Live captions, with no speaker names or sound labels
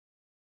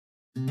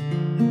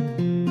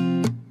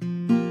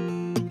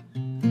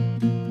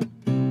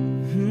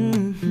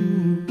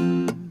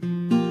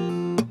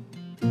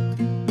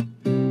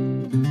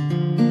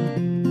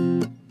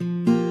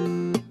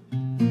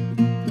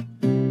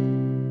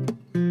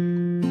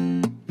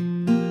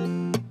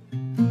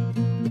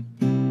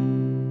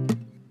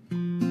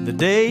The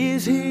day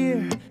is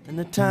here and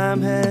the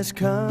time has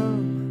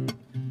come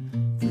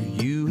for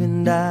you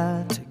and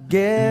I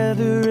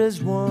together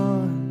as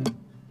one.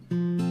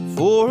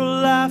 For a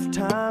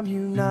lifetime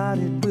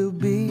united we'll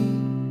be.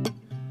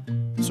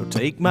 So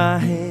take my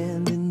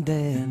hand and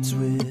dance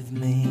with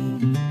me.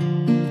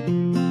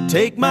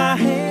 Take my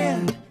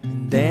hand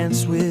and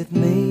dance with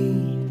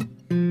me.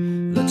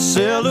 Let's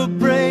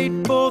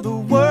celebrate for the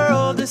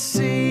world to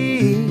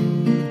see.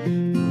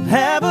 We'll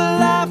have a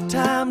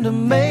lifetime to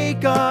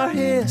make our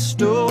history.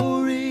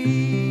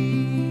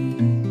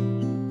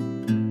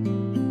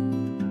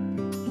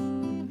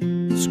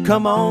 So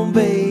come on,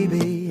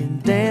 baby,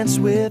 and dance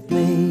with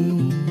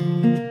me.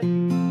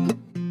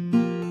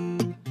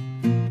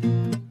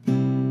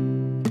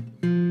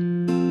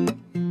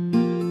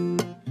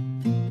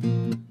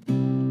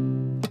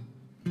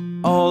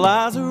 All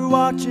eyes are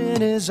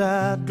watching as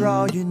I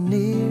draw you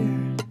near,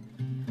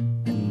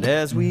 and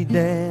as we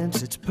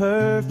dance it's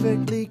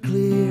perfectly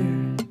clear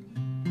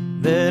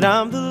that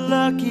I'm the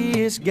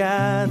luckiest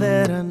guy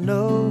that I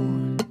know,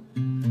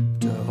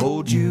 to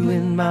hold you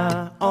in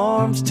my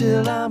arms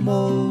till I'm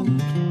old.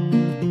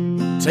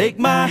 Take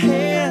my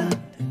hand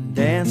and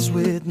dance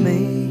with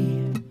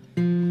me.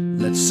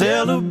 Let's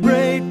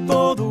celebrate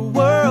for the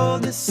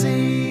world to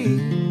see.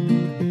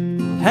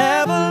 We'll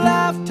have a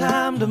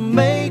lifetime to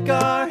make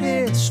our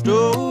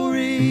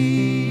history.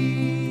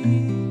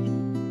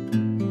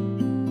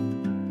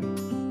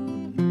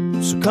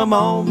 So come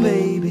on,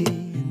 baby,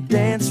 and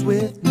dance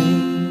with me.